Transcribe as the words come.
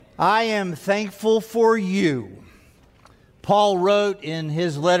I am thankful for you. Paul wrote in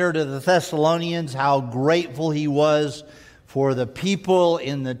his letter to the Thessalonians how grateful he was for the people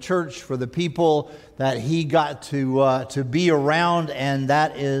in the church, for the people that he got to be around, and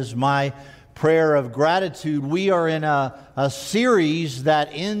that is my prayer of gratitude. We are in a series that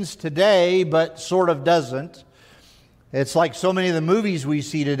ends today, but sort of doesn't. It's like so many of the movies we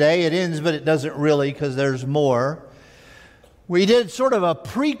see today. It ends, but it doesn't really, because there's more. We did sort of a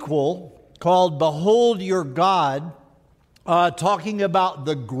prequel called Behold Your God, talking about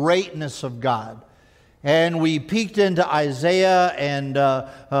the greatness of God. And we peeked into Isaiah and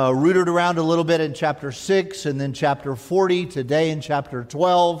rooted around a little bit in chapter 6 and then chapter 40, today in chapter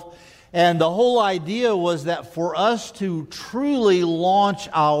 12. And the whole idea was that for us to truly launch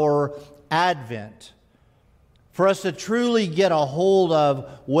our Advent, for us to truly get a hold of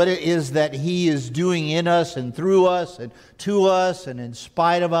what it is that He is doing in us and through us and to us and in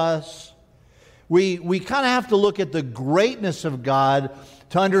spite of us, we kind of have to look at the greatness of God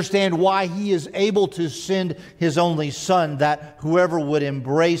to understand why He is able to send His only Son, that whoever would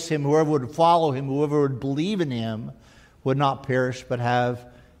embrace Him, whoever would follow Him, whoever would believe in Him would not perish but have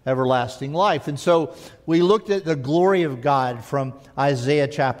everlasting life. And so we looked at the glory of God from Isaiah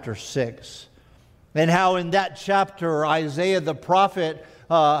chapter 6. And how in that chapter, Isaiah the prophet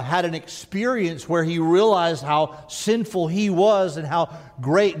had an experience where he realized how sinful he was and how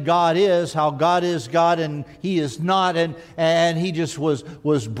great God is, how God is God and He is not, and he just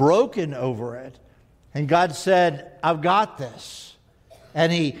was broken over it. And God said, I've got this.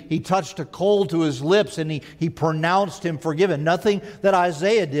 And he touched a coal to his lips and he pronounced him forgiven. Nothing that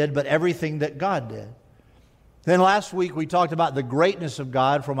Isaiah did, but everything that God did. Then last week we talked about the greatness of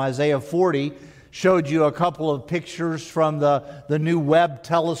God from Isaiah 40. Showed you a couple of pictures from the new Webb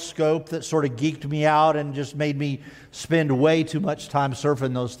telescope that sort of geeked me out and just made me spend way too much time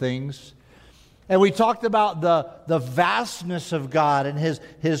surfing those things. And we talked about the vastness of God and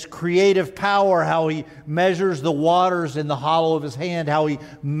His creative power, how He measures the waters in the hollow of His hand, how He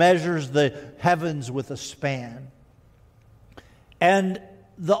measures the heavens with a span. And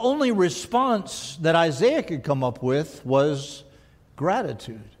the only response that Isaiah could come up with was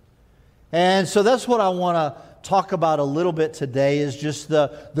gratitude. And so that's what I want to talk about a little bit today, is just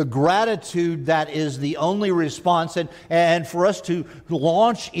the gratitude that is the only response. And for us to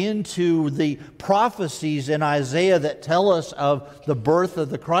launch into the prophecies in Isaiah that tell us of the birth of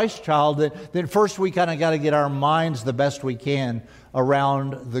the Christ child, then first we kind of got to get our minds the best we can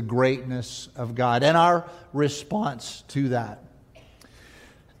around the greatness of God and our response to that.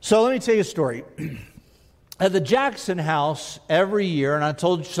 So let me tell you a story. At the Jackson house every year, and I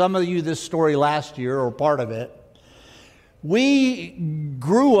told some of you this story last year, or part of it, we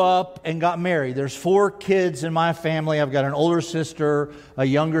grew up and got married. There's 4 kids in my family. I've got an older sister, a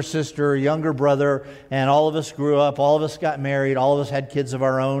younger brother, and all of us grew up. All of us got married. All of us had kids of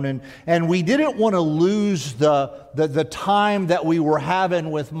our own. And we didn't want to lose the time that we were having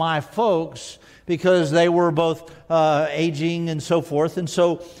with my folks because they were both aging and so forth. And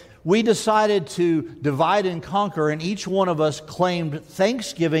so we decided to divide and conquer, and each one of us claimed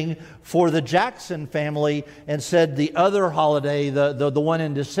Thanksgiving for the Jackson family and said the other holiday, the one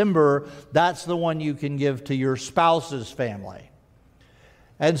in December, that's the one you can give to your spouse's family.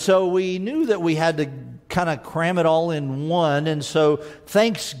 And so we knew that we had to kind of cram it all in one, and so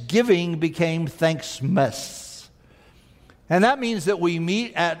Thanksgiving became Thanksmas. And that means that we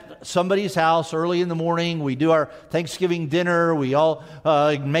meet at somebody's house early in the morning. We do our Thanksgiving dinner. We all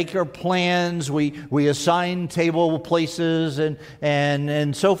make our plans. We assign table places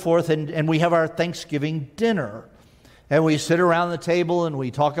and so forth. And we have our Thanksgiving dinner. And we sit around the table and we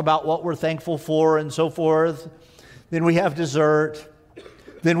talk about what we're thankful for and so forth. Then we have dessert.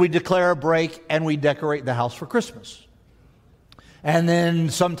 Then we declare a break and we decorate the house for Christmas. And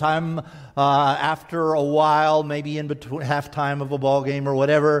then sometime after a while, maybe in between halftime of a ball game or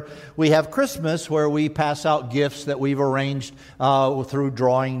whatever, we have Christmas where we pass out gifts that we've arranged through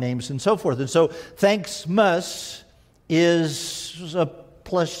drawing names and so forth. And so Thanksmas is a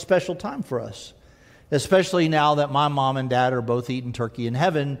special time for us, especially now that my mom and dad are both eating turkey in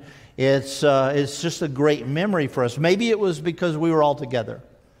heaven. It's just a great memory for us. Maybe it was because we were all together.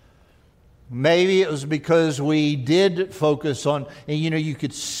 Maybe it was because we did focus on, and you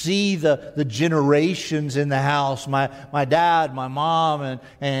could see the generations in the house, my dad, my mom,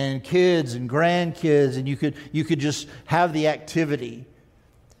 and kids and grandkids, and you could just have the activity.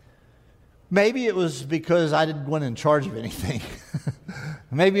 Maybe it was because I didn't want in charge of anything.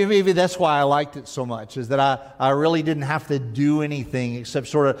 maybe that's why I liked it so much, is that I really didn't have to do anything except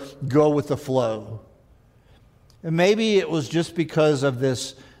sort of go with the flow. And maybe it was just because of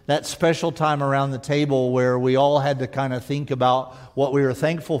this that special time around the table where we all had to kind of think about what we were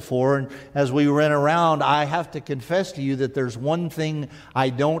thankful for. And as we went around, I have to confess to you that there's one thing I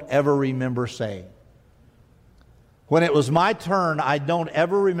don't ever remember saying. When it was my turn, I don't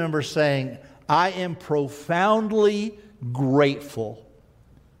ever remember saying, I am profoundly grateful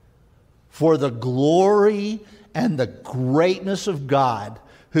for the glory and the greatness of God,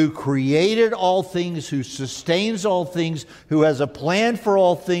 who created all things, who sustains all things, who has a plan for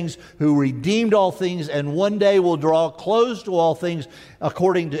all things, who redeemed all things, and one day will draw close to all things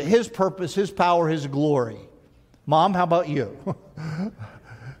according to His purpose, His power, His glory. Mom, how about you?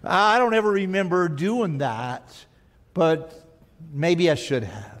 I don't ever remember doing that, but maybe I should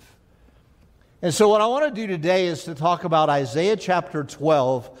have. And so what I want to do today is to talk about Isaiah chapter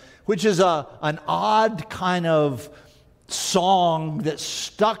 12, which is an odd kind of song that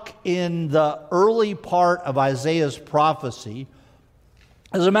stuck in the early part of Isaiah's prophecy.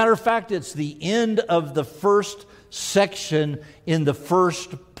 As a matter of fact, it's the end of the first section in the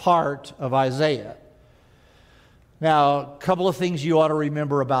first part of Isaiah. Now, a couple of things you ought to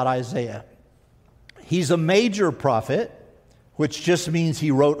remember about Isaiah. He's a major prophet, which just means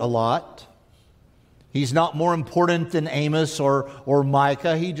he wrote a lot. He's not more important than Amos or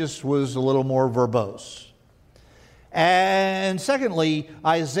Micah. He just was a little more verbose. And secondly,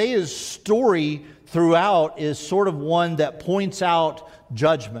 Isaiah's story throughout is sort of one that points out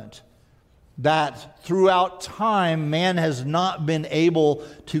judgment. That throughout time, man has not been able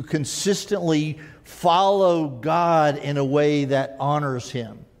to consistently follow God in a way that honors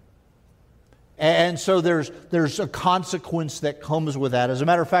Him. And so there's a consequence that comes with that. As a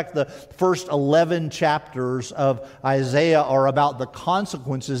matter of fact, the first 11 chapters of Isaiah are about the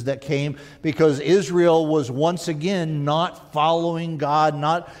consequences that came because Israel was once again not following God,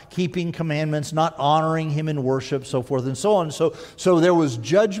 not keeping commandments, not honoring Him in worship, so forth and so on. So there was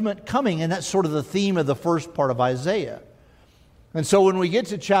judgment coming, and that's sort of the theme of the first part of Isaiah. And so when we get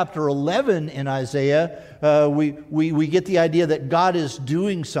to chapter 11 in Isaiah, we get the idea that God is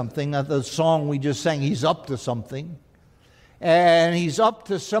doing something. The song we just sang, He's up to something. And He's up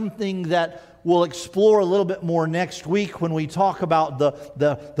to something that we'll explore a little bit more next week when we talk about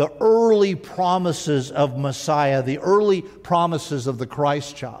the early promises of Messiah, the early promises of the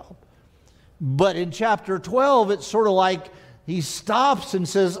Christ child. But in chapter 12, it's sort of like He stops and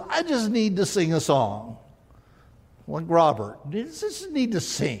says, I just need to sing a song. Like Robert, just need to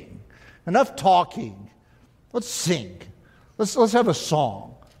sing. Enough talking. Let's sing. Let's have a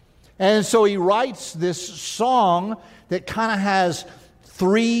song. And so he writes this song that kind of has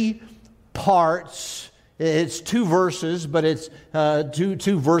 3 parts. It's 2 verses, but it's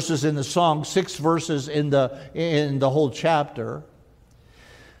two verses in the song, 6 verses in the whole chapter.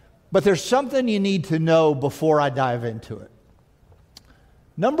 But there's something you need to know before I dive into it.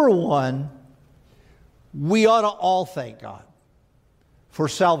 Number 1, we ought to all thank God for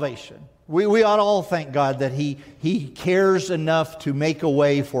salvation. We ought to all thank God that He cares enough to make a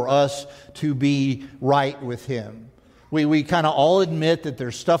way for us to be right with Him. We kind of all admit that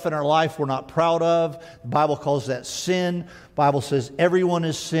there's stuff in our life we're not proud of. The Bible calls that sin. The Bible says everyone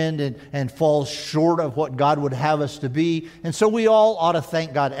has sinned and falls short of what God would have us to be. And so we all ought to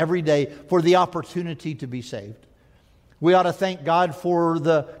thank God every day for the opportunity to be saved. We ought to thank God for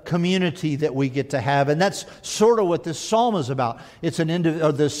the community that we get to have. And that's sort of what this psalm is about. It's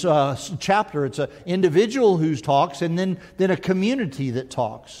this chapter. It's an individual who talks and then a community that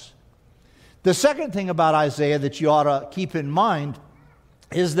talks. The second thing about Isaiah that you ought to keep in mind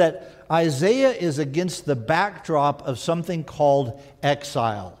is that Isaiah is against the backdrop of something called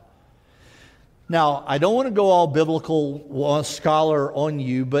exile. Now, I don't want to go all biblical scholar on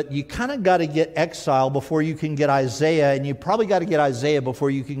you, but you kind of got to get exile before you can get Isaiah, and you probably got to get Isaiah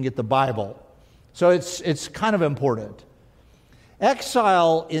before you can get the Bible. So it's kind of important.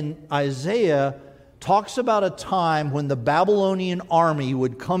 Exile in Isaiah talks about a time when the Babylonian army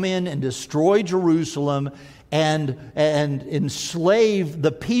would come in and destroy Jerusalem and enslave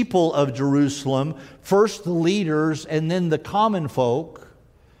the people of Jerusalem, first the leaders and then the common folk.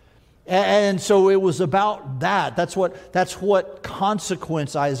 And so it was about that. That's what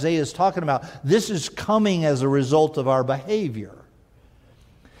consequence Isaiah is talking about. This is coming as a result of our behavior.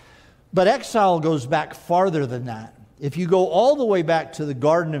 But exile goes back farther than that. If you go all the way back to the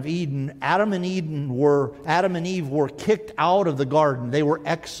Garden of Eden, Adam and Eve were kicked out of the garden. They were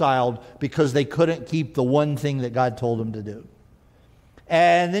exiled because they couldn't keep the one thing that God told them to do.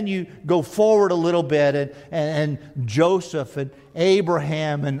 And then you go forward a little bit, and Joseph and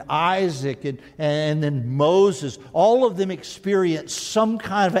Abraham and Isaac and then Moses, all of them experienced some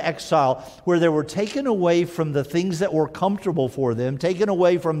kind of exile where they were taken away from the things that were comfortable for them, taken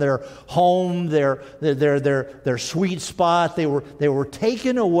away from their home, their sweet spot. They were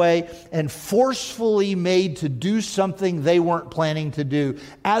taken away and forcefully made to do something they weren't planning to do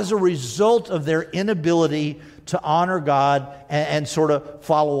as a result of their inability to honor God and sort of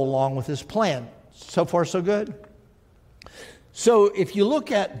follow along with His plan. So far, so good. So if you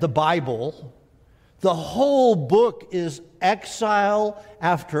look at the Bible, the whole book is exile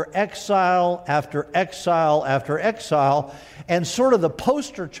after exile after exile after exile, and sort of the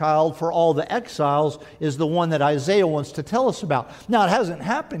poster child for all the exiles is the one that Isaiah wants to tell us about. Now, it hasn't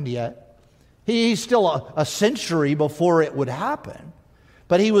happened yet. He's still a century before it would happen.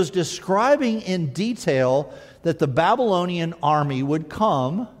 But he was describing in detail that the Babylonian army would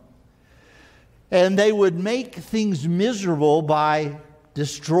come and they would make things miserable by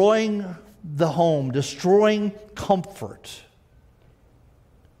destroying the home, destroying comfort.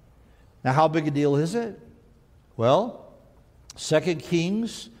 Now, how big a deal is it? Well, 2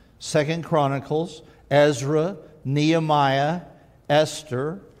 Kings, 2 Chronicles, Ezra, Nehemiah,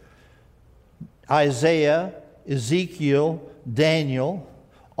 Esther, Isaiah, Ezekiel, Daniel,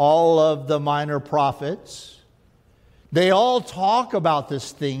 all of the minor prophets, they all talk about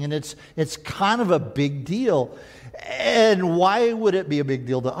this thing, and it's kind of a big deal. And why would it be a big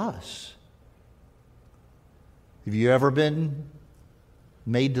deal to us? Have you ever been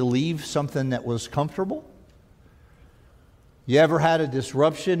made to leave something that was comfortable? You ever had a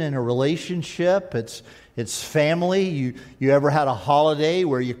disruption in a relationship? It's family. You ever had a holiday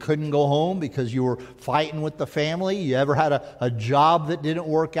where you couldn't go home because you were fighting with the family? You ever had a job that didn't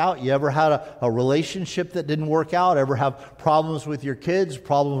work out? You ever had a relationship that didn't work out? Ever have problems with your kids,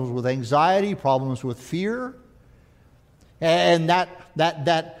 problems with anxiety, problems with fear? And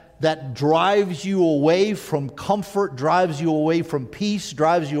that drives you away from comfort, drives you away from peace,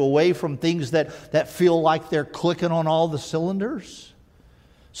 drives you away from things that feel like they're clicking on all the cylinders.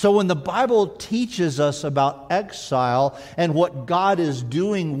 So when the Bible teaches us about exile and what God is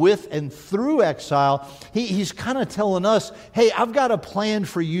doing with and through exile, He's kind of telling us, hey, I've got a plan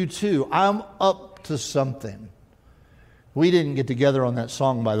for you too. I'm up to something. We didn't get together on that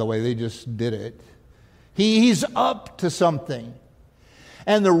song, by the way. They just did it. He's up to something.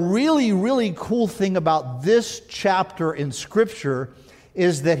 And the really, really cool thing about this chapter in Scripture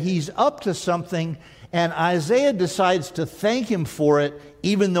is that He's up to something, and Isaiah decides to thank Him for it,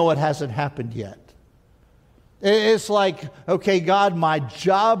 even though it hasn't happened yet. It's like, okay, God, my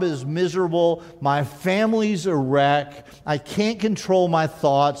job is miserable. My family's a wreck. I can't control my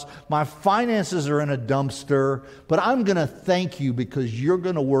thoughts. My finances are in a dumpster. But I'm going to thank you because you're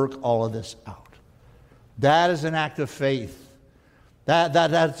going to work all of this out. That is an act of faith.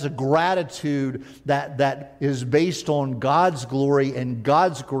 That's a gratitude that is based on God's glory and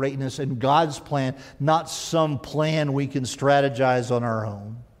God's greatness and God's plan, not some plan we can strategize on our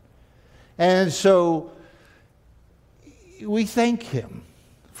own. And so we thank Him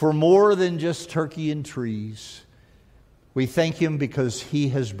for more than just turkey and trees. We thank Him because He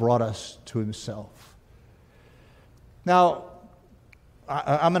has brought us to Himself. Now,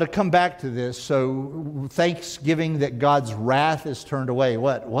 I'm going to come back to this. So, thanksgiving that God's wrath is turned away.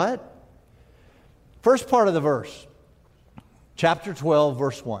 What? First part of the verse, chapter 12,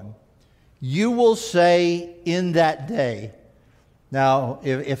 verse 1. You will say in that day. Now,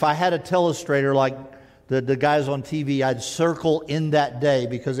 if I had a telestrator like the guys on TV, I'd circle in that day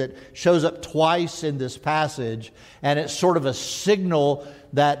because it shows up twice in this passage, and it's sort of a signal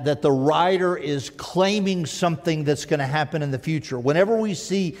that the writer is claiming something that's going to happen in the future. Whenever we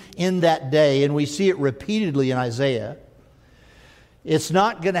see in that day, and we see it repeatedly in Isaiah, it's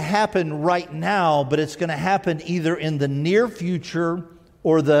not going to happen right now, but it's going to happen either in the near future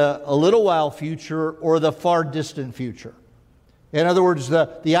or the a little while future or the far distant future. In other words,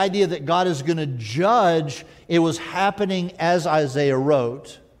 the idea that God is going to judge, it was happening as Isaiah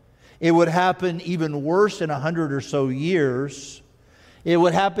wrote. It would happen even worse in 100 or so years. It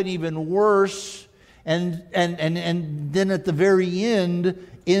would happen even worse, and then at the very end,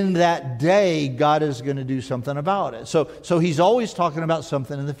 in that day, God is going to do something about it. So He's always talking about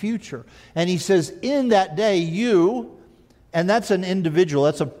something in the future. And He says, in that day, you, and that's an individual,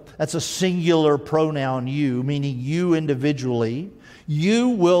 that's a singular pronoun, you, meaning you individually, you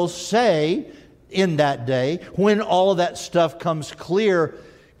will say in that day, when all of that stuff comes clear,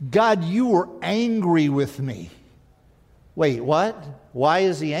 God, you were angry with me. Wait, what? Why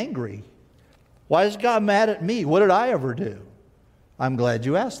is He angry? Why is God mad at me? What did I ever do? I'm glad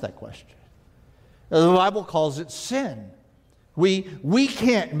you asked that question. The Bible calls it sin. We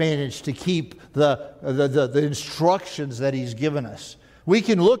can't manage to keep the instructions that He's given us. We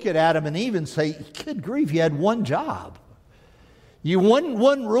can look at Adam and Eve and say, good grief, you had one job. You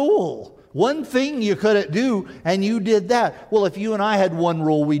one rule. One thing you couldn't do, and you did that. Well, if you and I had one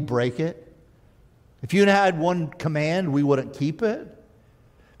rule, we'd break it. If you and I had one command, we wouldn't keep it.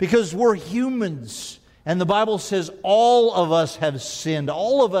 Because we're humans. And the Bible says all of us have sinned.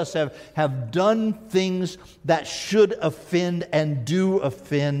 All of us have done things that should offend and do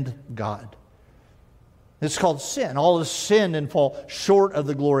offend God. It's called sin. All have sinned and fall short of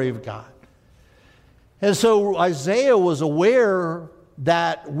the glory of God. And so Isaiah was aware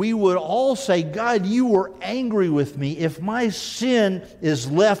that we would all say, God, you were angry with me if my sin is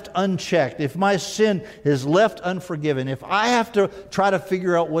left unchecked, if my sin is left unforgiven, if I have to try to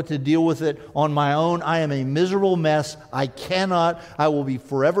figure out what to deal with it on my own, I am a miserable mess. I will be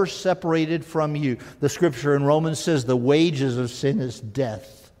forever separated from you. The scripture in Romans says the wages of sin is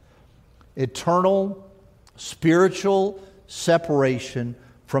death. Eternal, spiritual separation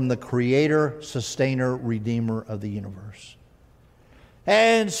from the Creator, Sustainer, Redeemer of the universe.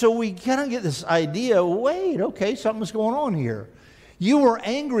 And so we kind of get this idea, wait, okay, something's going on here. You were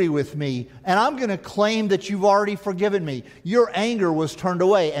angry with me, and I'm going to claim that you've already forgiven me. Your anger was turned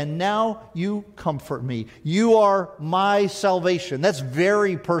away, and now you comfort me. You are my salvation. That's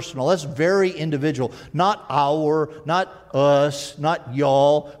very personal. That's very individual. Not our, not us, not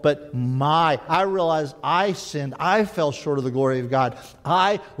y'all, but my. I realized I sinned. I fell short of the glory of God.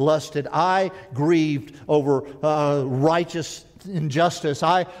 I lusted. I grieved over righteous injustice.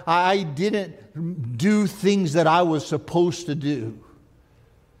 I didn't do things that I was supposed to do.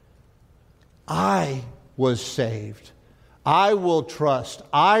 I was saved. I will trust.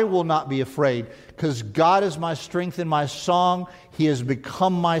 I will not be afraid because God is my strength and my song. He has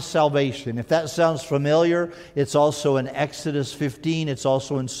become my salvation. If that sounds familiar, it's also in Exodus 15. It's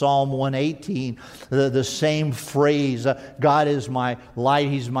also in Psalm 118. The same phrase, God is my light.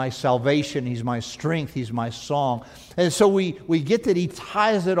 He's my salvation. He's my strength. He's my song. And so we get that He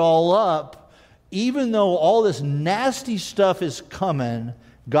ties it all up. Even though all this nasty stuff is coming,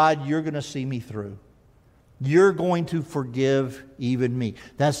 God, you're going to see me through. You're going to forgive even me.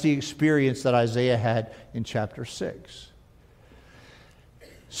 That's the experience that Isaiah had in chapter 6.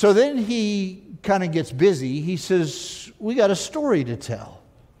 So then he kind of gets busy. He says, we got a story to tell.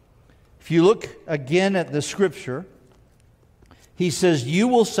 If you look again at the scripture, he says, you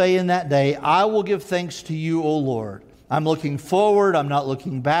will say in that day, I will give thanks to you, O Lord. I'm looking forward. I'm not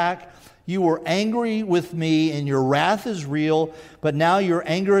looking back. You were angry with me, and your wrath is real, but now your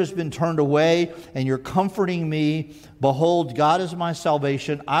anger has been turned away, and you're comforting me. Behold, God is my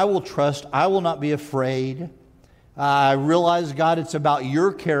salvation. I will trust. I will not be afraid. I realize, God, it's about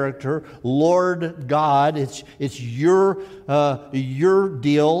your character, Lord God. It's your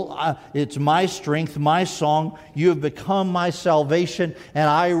deal. It's my strength, my song. You have become my salvation, and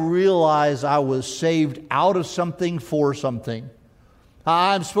I realize I was saved out of something for something.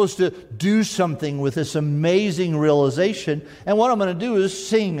 I'm supposed to do something with this amazing realization, and what I'm going to do is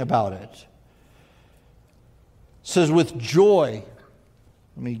sing about it. It says, with joy,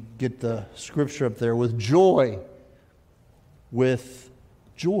 let me get the scripture up there, with joy,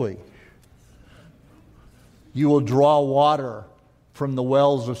 you will draw water from the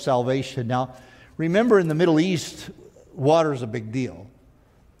wells of salvation. Now, remember in the Middle East, water is a big deal.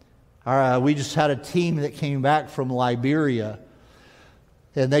 We just had a team that came back from Liberia.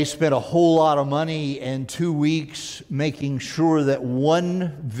 And they spent a whole lot of money and 2 weeks making sure that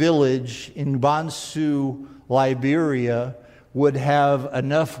one village in Bansu, Liberia, would have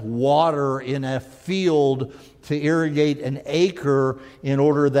enough water in a field to irrigate an acre in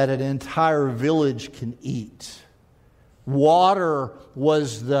order that an entire village can eat. Water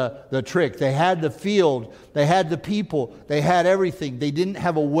was the trick. They had the field, they had the people, they had everything. They didn't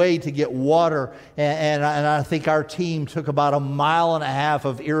have a way to get water. And I think our team took about 1.5 miles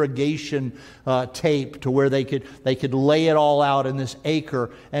of irrigation tape to where they could lay it all out in this acre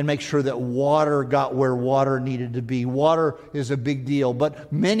and make sure that water got where water needed to be. Water is a big deal.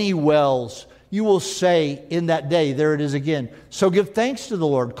 But many wells, you will say in that day, there it is again, so give thanks to the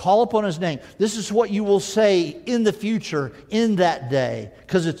Lord, call upon His name. This is what you will say in the future, in that day,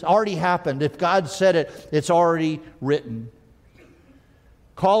 because it's already happened. If God said it, it's already written.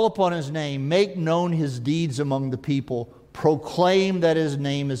 Call upon His name, make known His deeds among the people, proclaim that His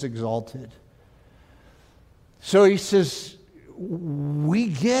name is exalted. So he says, we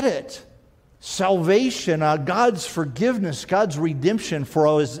get it. Salvation, God's forgiveness, God's redemption. For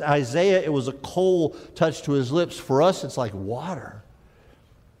Isaiah, it was a coal touched to his lips. For us, it's like water.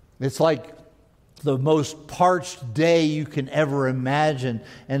 It's like the most parched day you can ever imagine,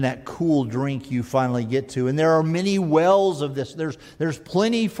 and that cool drink you finally get to. And there are many wells of this. There's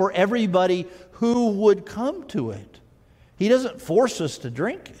plenty for everybody who would come to it. He doesn't force us to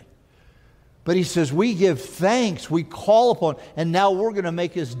drink it. But he says, we give thanks, we call upon, and now we're going to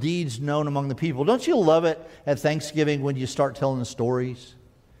make his deeds known among the people. Don't you love it at Thanksgiving when you start telling the stories?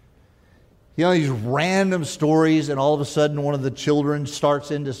 You know, these random stories, and all of a sudden one of the children starts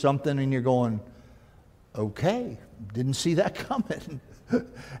into something, and you're going, okay, didn't see that coming.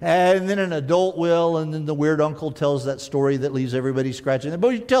 And then an adult will, and then the weird uncle tells that story that leaves everybody scratching. But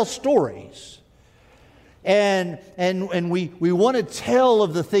we tell stories. And we want to tell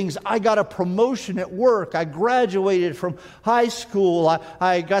of the things. I got a promotion at work. I graduated from high school.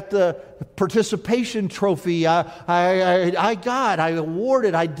 I got the participation trophy. I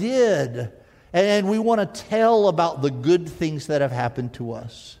awarded. I did. And we want to tell about the good things that have happened to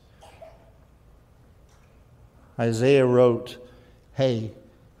us. Isaiah wrote, hey,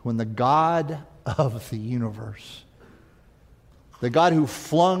 when the God of the universe, the God who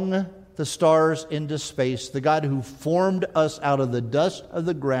flung the stars into space, the God who formed us out of the dust of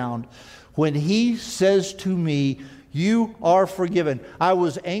the ground, when he says to me, you are forgiven. I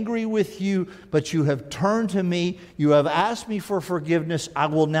was angry with you, but you have turned to me. You have asked me for forgiveness. I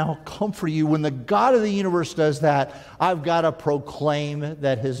will now comfort you. When the God of the universe does that, I've got to proclaim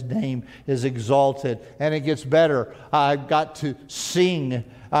that his name is exalted. And it gets better. I've got to sing.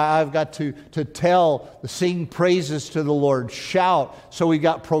 I've got to sing praises to the Lord. Shout. So we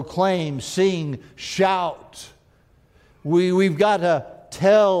got proclaim, sing, shout. We've got to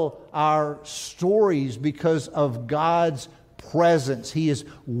tell our stories because of God's presence. He is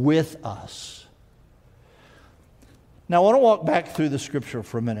with us. Now I want to walk back through the scripture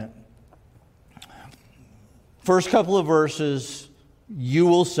for a minute. First couple of verses, you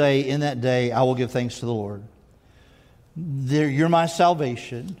will say, in that day I will give thanks to the Lord. You're my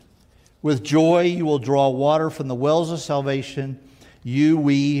salvation. With joy you will draw water from the wells of salvation.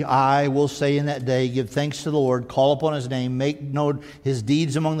 I will say in that day, give thanks to the Lord, call upon his name, make known his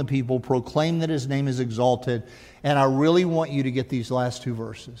deeds among the people, proclaim that his name is exalted. And I really want you to get these last two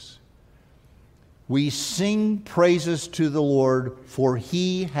verses. We sing praises to the Lord, for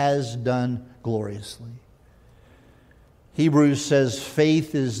he has done gloriously. Hebrews says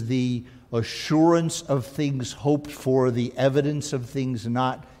faith is the assurance of things hoped for, the evidence of things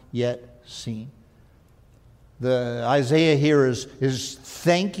not yet seen. Isaiah here is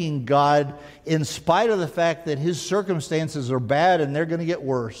thanking God in spite of the fact that his circumstances are bad and they're going to get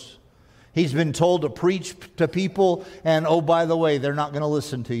worse. He's been told to preach to people, and oh, by the way, they're not going to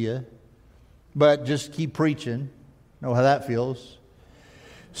listen to you. But just keep preaching. Know how that feels.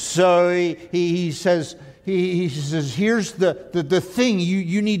 So he says, here's the thing.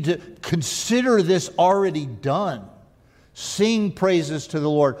 You need to consider this already done. Sing praises to the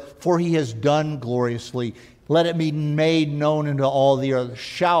Lord, for he has done gloriously. Let it be made known unto all the earth.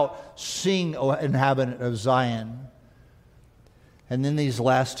 Shout, sing, O inhabitant of Zion. And then these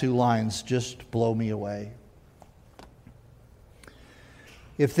last two lines just blow me away.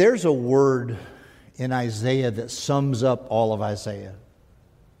 If there's a word in Isaiah that sums up all of Isaiah,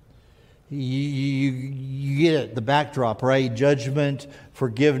 you get it, the backdrop, right? Judgment,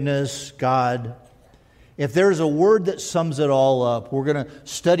 forgiveness, God. If there's a word that sums it all up, we're going to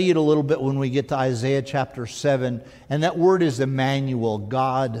study it a little bit when we get to Isaiah chapter 7. And that word is Emmanuel,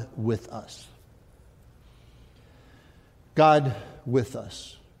 God with us. God with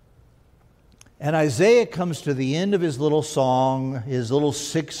us. And Isaiah comes to the end of his little song, his little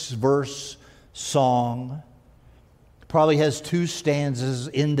 6-verse song. Probably has 2 stanzas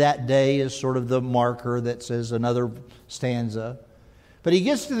in that day as sort of the marker that says another stanza. But he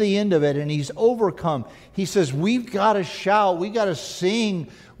gets to the end of it and he's overcome. He says, we've got to shout, we've got to sing.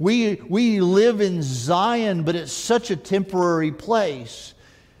 We live in Zion, but it's such a temporary place.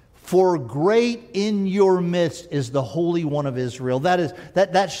 For great in your midst is the Holy One of Israel.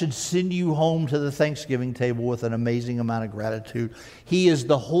 That should send you home to the Thanksgiving table with an amazing amount of gratitude. He is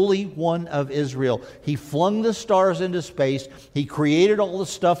the Holy One of Israel. He flung the stars into space. He created all the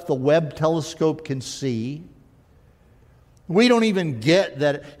stuff the Webb telescope can see. We don't even get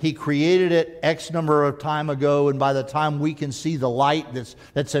that he created it X number of time ago, and by the time we can see the light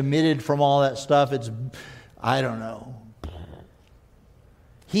that's emitted from all that stuff, it's, I don't know.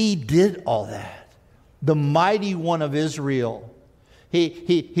 He did all that. The mighty one of Israel.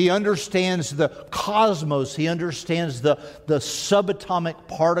 He understands the cosmos. He understands the subatomic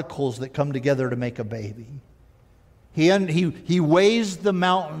particles that come together to make a baby. He weighs the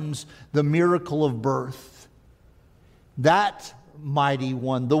mountains, the miracle of birth. That mighty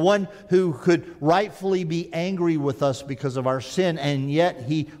one, the one who could rightfully be angry with us because of our sin, and yet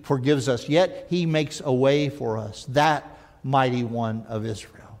He forgives us, yet He makes a way for us. That mighty one of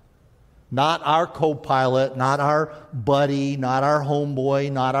Israel. Not our co-pilot, not our buddy, not our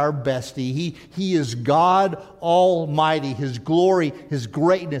homeboy, not our bestie. He is God Almighty. His glory, His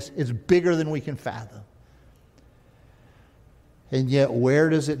greatness is bigger than we can fathom. And yet, where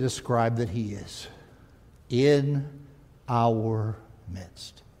does it describe that He is? In our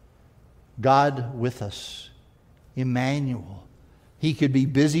midst. God with us. Emmanuel. He could be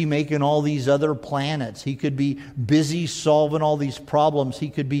busy making all these other planets. He could be busy solving all these problems. He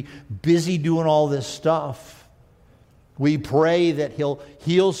could be busy doing all this stuff. We pray that He'll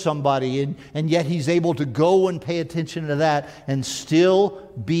heal somebody, and yet He's able to go and pay attention to that and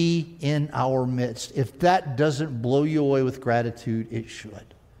still be in our midst. If that doesn't blow you away with gratitude, it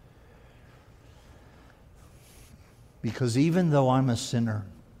should. Because even though I'm a sinner,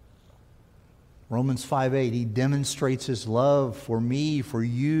 Romans 5:8, He demonstrates His love for me, for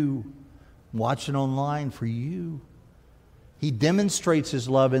you, watching online, for you. He demonstrates His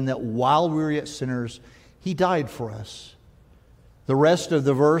love in that while we were yet sinners, He died for us. The rest of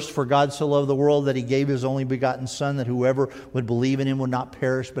the verse, for God so loved the world that He gave His only begotten Son, that whoever would believe in Him would not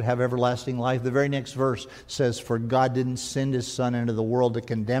perish but have everlasting life. The very next verse says, for God didn't send His Son into the world to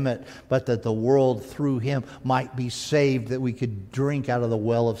condemn it, but that the world through Him might be saved, that we could drink out of the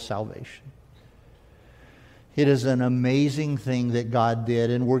well of salvation. It is an amazing thing that God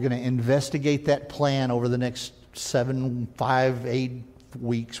did, and we're going to investigate that plan over the next 7, 5, 8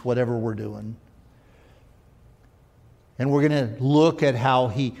 weeks, whatever we're doing. And we're going to look at how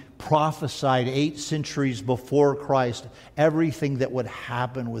He prophesied 8 centuries before Christ everything that would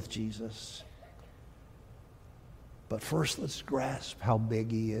happen with Jesus. But first, let's grasp how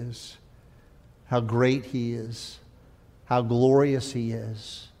big He is, how great He is, how glorious He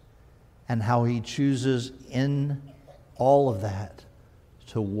is, and how He chooses in all of that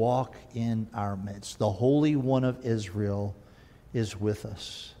to walk in our midst. The Holy One of Israel is with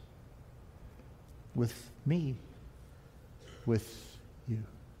us, with me, with you.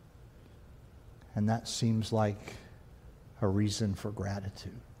 And that seems like a reason for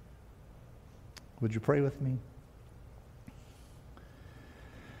gratitude. Would you pray with me?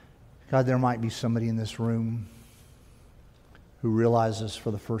 God, there might be somebody in this room who realizes for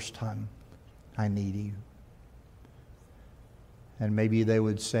the first time, I need You. And maybe they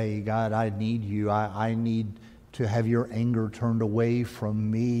would say, God, I need You. I need to have Your anger turned away from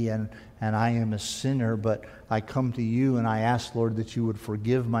me, and I am a sinner, but I come to You and I ask, Lord, that You would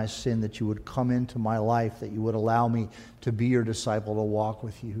forgive my sin, that You would come into my life, that You would allow me to be Your disciple, to walk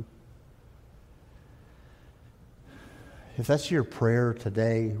with You. If that's your prayer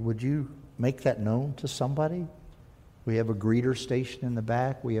today, would you make that known to somebody? We have a greeter station in the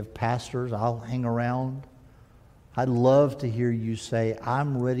back. We have pastors. I'll hang around. I'd love to hear you say,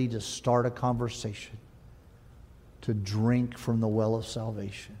 I'm ready to start a conversation, to drink from the well of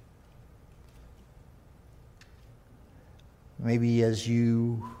salvation. Maybe as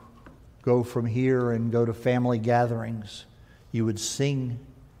you go from here and go to family gatherings, you would sing,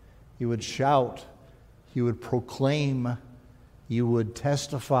 you would shout, you would proclaim, you would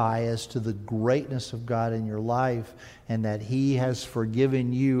testify as to the greatness of God in your life, and that He has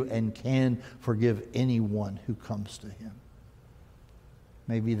forgiven you and can forgive anyone who comes to Him.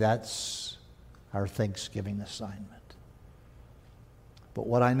 Maybe that's our Thanksgiving assignment. But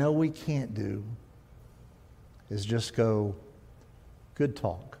what I know we can't do is just go, good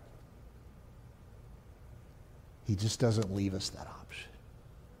talk. He just doesn't leave us that option.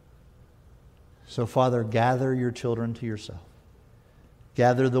 So, Father, gather Your children to Yourself.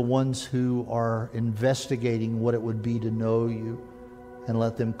 Gather the ones who are investigating what it would be to know You, and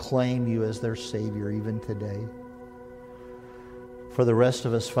let them claim You as their Savior even today. For the rest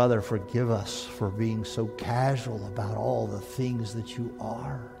of us, Father, forgive us for being so casual about all the things that You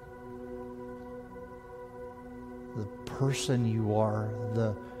are. The person You are,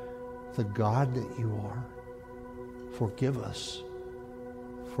 the God that You are. Forgive us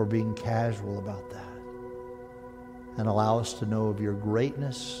for being casual about that. And allow us to know of Your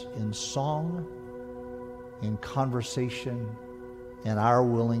greatness in song, in conversation, and our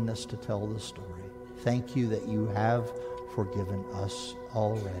willingness to tell the story. Thank You that You have forgiven us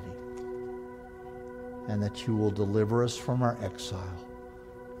already, and that You will deliver us from our exile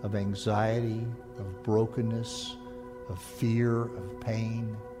of anxiety, of brokenness, of fear, of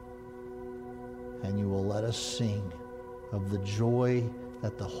pain, and You will let us sing of the joy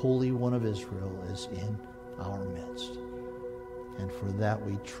that the Holy One of Israel is in our midst. And for that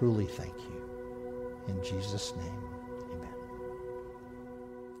we truly thank You. In Jesus' name.